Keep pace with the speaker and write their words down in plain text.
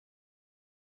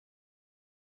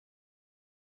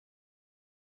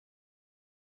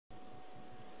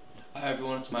Hi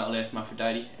everyone, it's Michael from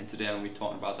Aphrodite, and today I'm going to be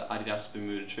talking about the adidas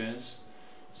Bermuda trainers.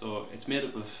 So it's made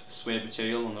up of suede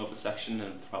material on the upper section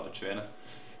and throughout the trainer.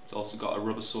 It's also got a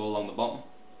rubber sole along the bottom,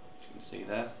 as you can see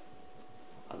there.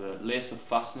 Has a lace-up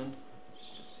fastening, which is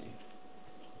just here.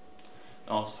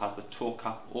 It also has the toe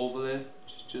cap overlay,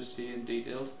 which is just here and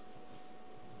detailed.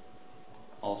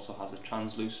 Also has a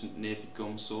translucent navy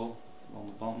gum sole along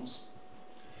the bottoms,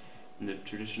 and the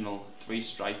traditional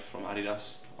 3-stripe from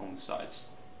Adidas on the sides.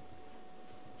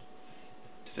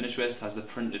 To finish with, has the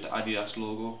printed Adidas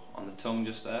logo on the tongue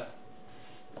just there.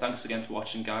 Thanks again for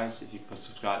watching, guys. If you could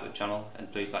subscribe to the channel,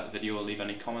 and please like the video or leave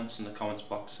any comments in the comments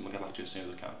box, and we'll get back to you as soon as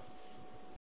we can.